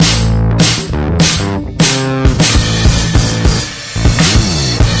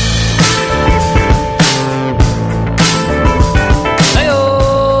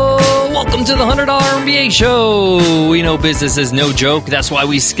MBA Show! We know business is no joke. That's why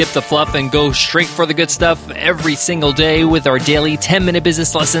we skip the fluff and go straight for the good stuff every single day with our daily 10-minute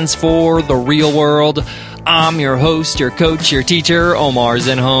business lessons for the real world. I'm your host, your coach, your teacher, Omar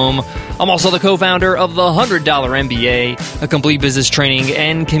Zenhom. I'm also the co-founder of the $100 MBA, a complete business training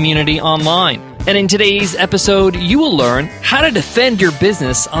and community online. And in today's episode, you will learn how to defend your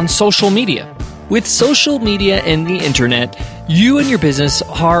business on social media. With social media and the internet, you and your business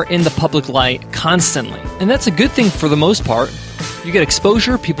are in the public light constantly. And that's a good thing for the most part. You get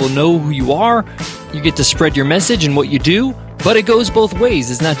exposure, people know who you are, you get to spread your message and what you do, but it goes both ways.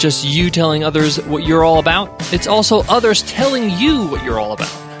 It's not just you telling others what you're all about, it's also others telling you what you're all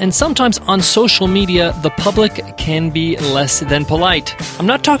about. And sometimes on social media, the public can be less than polite. I'm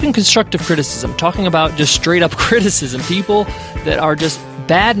not talking constructive criticism, I'm talking about just straight up criticism. People that are just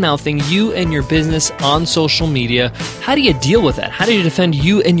bad-mouthing you and your business on social media. How do you deal with that? How do you defend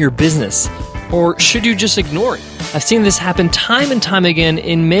you and your business? Or should you just ignore it? I've seen this happen time and time again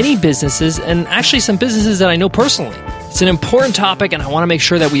in many businesses, and actually some businesses that I know personally. It's an important topic, and I want to make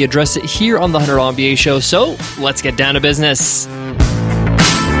sure that we address it here on the $100 MBA Show, so let's get down to business.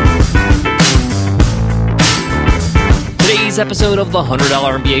 Today's episode of the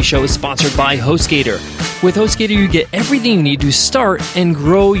 $100 MBA Show is sponsored by HostGator. With HostGator, you get everything you need to start and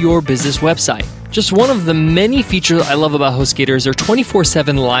grow your business website. Just one of the many features I love about HostGator is their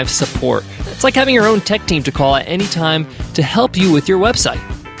 24/7 live support. It's like having your own tech team to call at any time to help you with your website.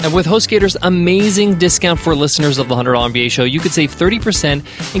 And with HostGator's amazing discount for listeners of the $100 MBA Show, you could save 30%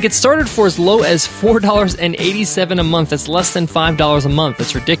 and get started for as low as $4.87 a month. That's less than $5 a month.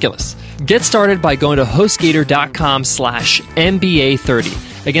 That's ridiculous. Get started by going to HostGator.com/MBA30.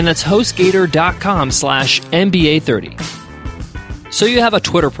 Again, that's HostGator.com/MBA30. So you have a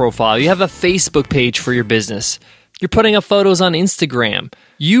Twitter profile, you have a Facebook page for your business, you're putting up photos on Instagram,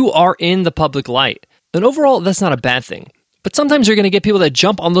 you are in the public light. And overall, that's not a bad thing. But sometimes you're going to get people that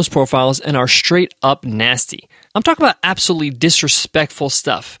jump on those profiles and are straight up nasty. I'm talking about absolutely disrespectful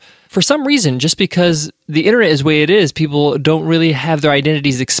stuff. For some reason, just because the internet is the way it is, people don't really have their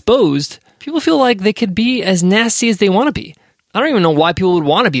identities exposed, people feel like they could be as nasty as they want to be. I don't even know why people would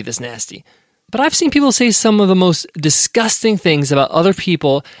want to be this nasty. But I've seen people say some of the most disgusting things about other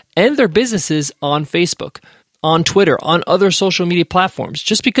people and their businesses on Facebook, on Twitter, on other social media platforms,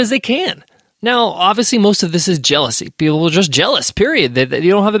 just because they can. Now, obviously, most of this is jealousy. People are just jealous, period, that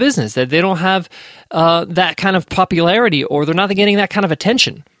you don't have a business, that they don't have that kind of popularity, or they're not getting that kind of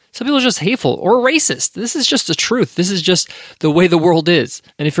attention. Some people are just hateful or racist. This is just the truth. This is just the way the world is.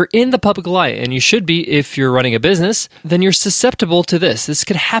 And if you're in the public light, and you should be if you're running a business, then you're susceptible to this. This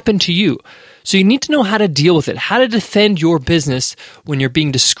could happen to you. So you need to know how to deal with it, how to defend your business when you're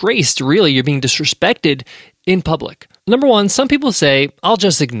being disgraced, really, you're being disrespected in public. Number one, some people say, I'll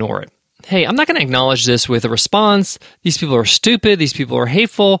just ignore it. Hey, I'm not going to acknowledge this with a response. These people are stupid. These people are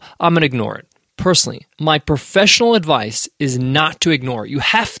hateful. I'm going to ignore it. Personally, my professional advice is not to ignore it. You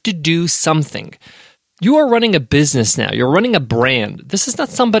have to do something. You are running a business now. You're running a brand. This is not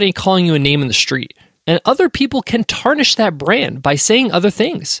somebody calling you a name in the street. And other people can tarnish that brand by saying other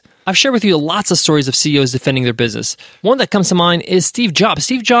things. I've shared with you lots of stories of CEOs defending their business. One that comes to mind is Steve Jobs.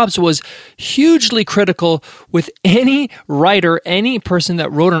 Steve Jobs was hugely critical with any writer, any person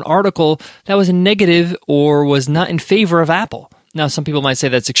that wrote an article that was negative or was not in favor of Apple. Now, some people might say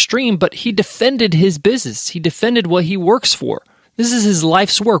that's extreme, but he defended his business. He defended what he works for. This is his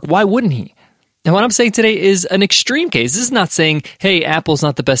life's work. Why wouldn't he? Now, what I'm saying today is an extreme case. This is not saying, hey, Apple's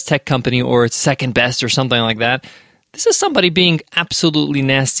not the best tech company or it's second best or something like that. This is somebody being absolutely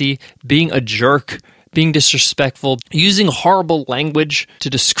nasty, being a jerk, being disrespectful, using horrible language to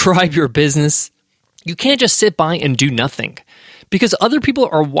describe your business. You can't just sit by and do nothing because other people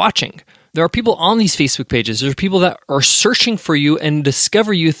are watching. There are people on these Facebook pages. There are people that are searching for you and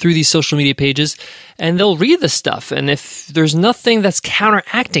discover you through these social media pages, and they'll read this stuff. And if there's nothing that's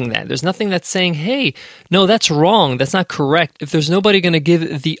counteracting that, there's nothing that's saying, hey, no, that's wrong, that's not correct. If there's nobody going to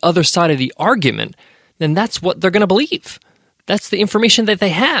give the other side of the argument, then that's what they're going to believe. That's the information that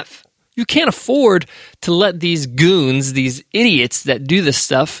they have. You can't afford to let these goons, these idiots that do this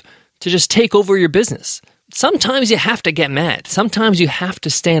stuff, to just take over your business. Sometimes you have to get mad. Sometimes you have to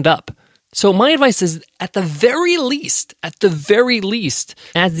stand up. So my advice is, at the very least, as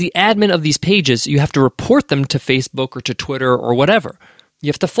the admin of these pages, you have to report them to Facebook or to Twitter or whatever. You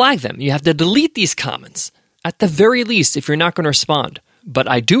have to flag them. You have to delete these comments. At the very least, if you're not going to respond. But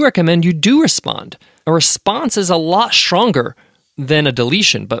I do recommend you do respond. A response is a lot stronger than a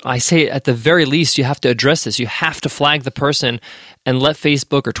deletion. But I say at the very least, you have to address this. You have to flag the person and let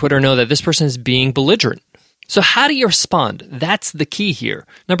Facebook or Twitter know that this person is being belligerent. So how do you respond? That's the key here.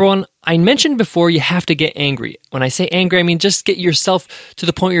 Number one, I mentioned before you have to get angry. When I say angry, I mean just get yourself to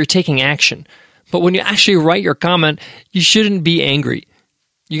the point where you're taking action. But when you actually write your comment, you shouldn't be angry.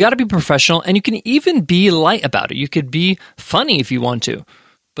 You got to be professional, and you can even be light about it. You could be funny if you want to.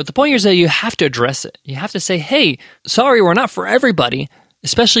 But the point here is that you have to address it. You have to say, hey, sorry, we're not for everybody,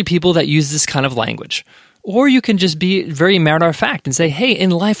 especially people that use this kind of language. Or you can just be very matter of fact and say, hey,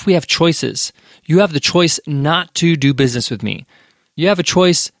 in life we have choices. You have the choice not to do business with me. You have a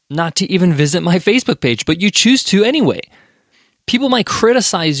choice not to even visit my Facebook page, but you choose to anyway. People might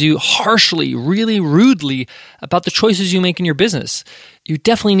criticize you harshly, really rudely about the choices you make in your business. You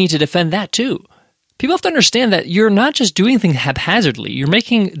definitely need to defend that too. People have to understand that you're not just doing things haphazardly. You're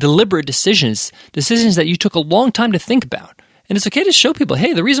making deliberate decisions that you took a long time to think about. And it's okay to show people,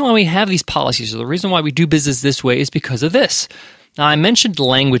 hey, the reason why we have these policies or the reason why we do business this way is because of this. Now, I mentioned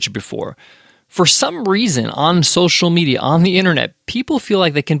language before. For some reason, on social media, on the internet, people feel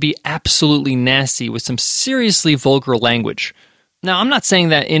like they can be absolutely nasty with some seriously vulgar language. Now, I'm not saying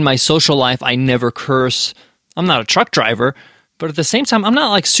that in my social life I never curse. I'm not a truck driver. But at the same time, I'm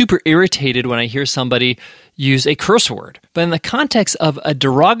not like super irritated when I hear somebody use a curse word. But in the context of a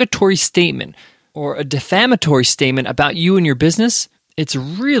derogatory statement or a defamatory statement about you and your business, it's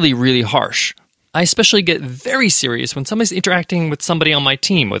really, really harsh. I especially get very serious when somebody's interacting with somebody on my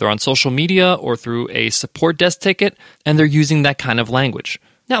team, whether on social media or through a support desk ticket, and they're using that kind of language.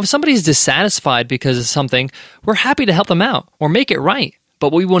 Now, if somebody's dissatisfied because of something, we're happy to help them out or make it right.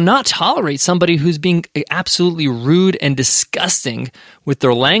 But we will not tolerate somebody who's being absolutely rude and disgusting with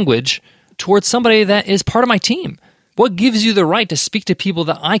their language towards somebody that is part of my team. What gives you the right to speak to people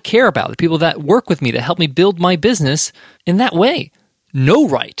that I care about, the people that work with me, that help me build my business in that way? No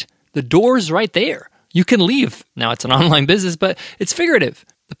right. The door's right there. You can leave. Now, it's an online business, but it's figurative.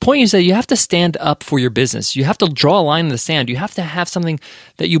 The point is that you have to stand up for your business. You have to draw a line in the sand. You have to have something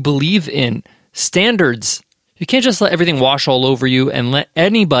that you believe in. Standards. You can't just let everything wash all over you and let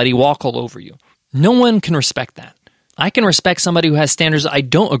anybody walk all over you. No one can respect that. I can respect somebody who has standards I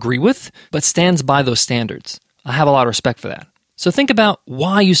don't agree with, but stands by those standards. I have a lot of respect for that. So think about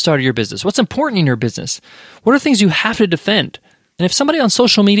why you started your business. What's important in your business? What are things you have to defend? And if somebody on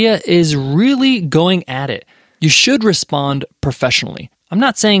social media is really going at it, you should respond professionally. I'm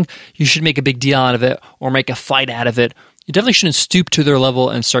not saying you should make a big deal out of it or make a fight out of it. You definitely shouldn't stoop to their level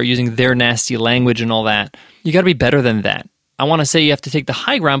and start using their nasty language and all that. You got to be better than that. I want to say you have to take the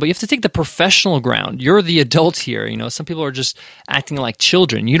high ground, but you have to take the professional ground. You're the adult here. You know, some people are just acting like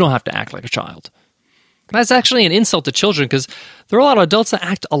children. You don't have to act like a child. That's actually an insult to children because there are a lot of adults that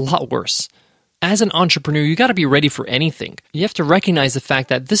act a lot worse. As an entrepreneur, you got to be ready for anything. You have to recognize the fact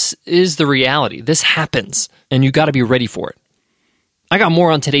that this is the reality. This happens, and you got to be ready for it. I got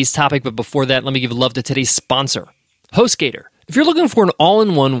more on today's topic, but before that, let me give love to today's sponsor, HostGator. If you're looking for an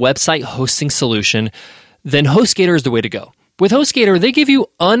all-in-one website hosting solution, then HostGator is the way to go. With HostGator, they give you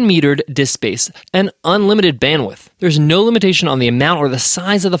unmetered disk space and unlimited bandwidth. There's no limitation on the amount or the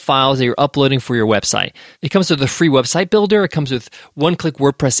size of the files that you're uploading for your website. It comes with a free website builder. It comes with one-click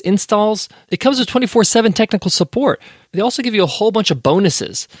WordPress installs. It comes with 24/7 technical support. They also give you a whole bunch of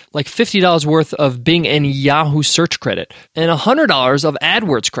bonuses, like $50 worth of Bing and Yahoo search credit and $100 of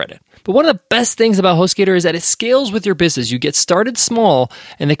AdWords credit. But one of the best things about HostGator is that it scales with your business. You get started small,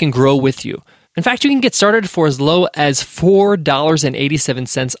 and they can grow with you. In fact, you can get started for as low as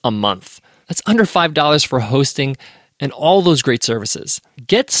 $4.87 a month. That's under $5 for hosting and all those great services.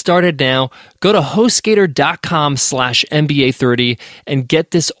 Get started now. Go to HostGator.com/MBA30 and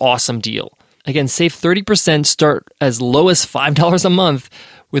get this awesome deal. Again, save 30%, start as low as $5 a month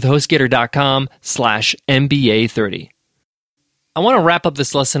with HostGator.com/MBA30. I want to wrap up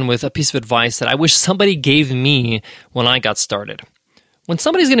this lesson with a piece of advice that I wish somebody gave me when I got started. When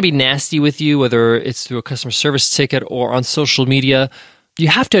somebody's going to be nasty with you, whether it's through a customer service ticket or on social media, you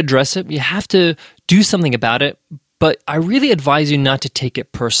have to address it. You have to do something about it. But I really advise you not to take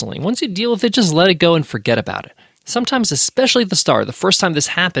it personally. Once you deal with it, just let it go and forget about it. Sometimes, especially at the start, the first time this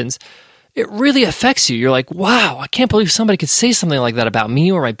happens, it really affects you. You're like, wow, I can't believe somebody could say something like that about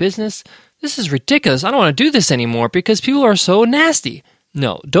me or my business. This is ridiculous. I don't want to do this anymore because people are so nasty.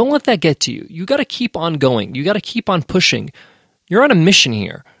 No, don't let that get to you. You got to keep on going. You got to keep on pushing. You're on a mission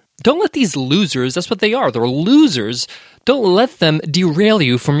here. Don't let these losers, that's what they are. They're losers. Don't let them derail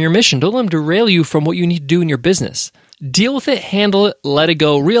you from your mission. Don't let them derail you from what you need to do in your business. Deal with it, handle it, let it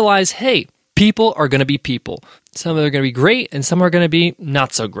go. Realize, hey, people are going to be people. Some are going to be great and some are going to be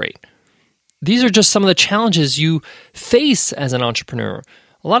not so great. These are just some of the challenges you face as an entrepreneur.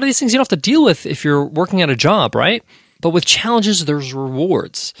 A lot of these things you don't have to deal with if you're working at a job, right? But with challenges, there's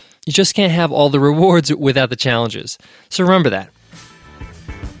rewards. You just can't have all the rewards without the challenges. So remember that.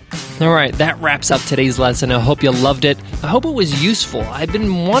 All right, that wraps up today's lesson. I hope you loved it. I hope it was useful. I've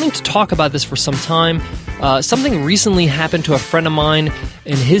been wanting to talk about this for some time. Something recently happened to a friend of mine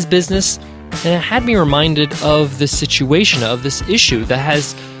in his business, and it had me reminded of this situation, of this issue that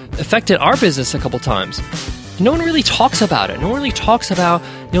has affected our business a couple times. No one really talks about it. No one really talks about,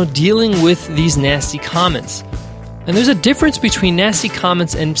 dealing with these nasty comments. And there's a difference between nasty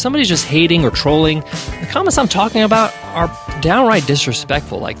comments and somebody just hating or trolling. The comments I'm talking about are downright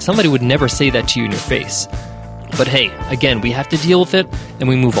disrespectful. Like somebody would never say that to you in your face. But hey, again, we have to deal with it and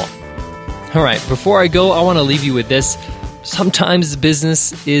we move on. All right, before I go, I want to leave you with this. Sometimes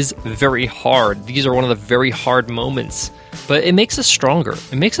business is very hard. These are one of the very hard moments. But it makes us stronger.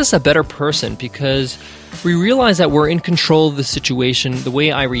 It makes us a better person because we realize that we're in control of the situation. The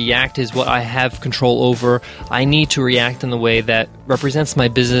way I react is what I have control over. I need to react in the way that represents my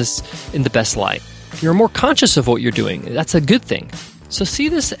business in the best light. You're more conscious of what you're doing. That's a good thing. So see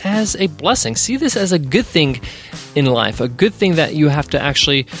this as a blessing. See this as a good thing in life, a good thing that you have to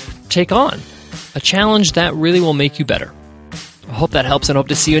actually take on, a challenge that really will make you better. I hope that helps and hope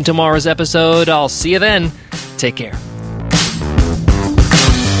to see you in tomorrow's episode. I'll see you then. Take care.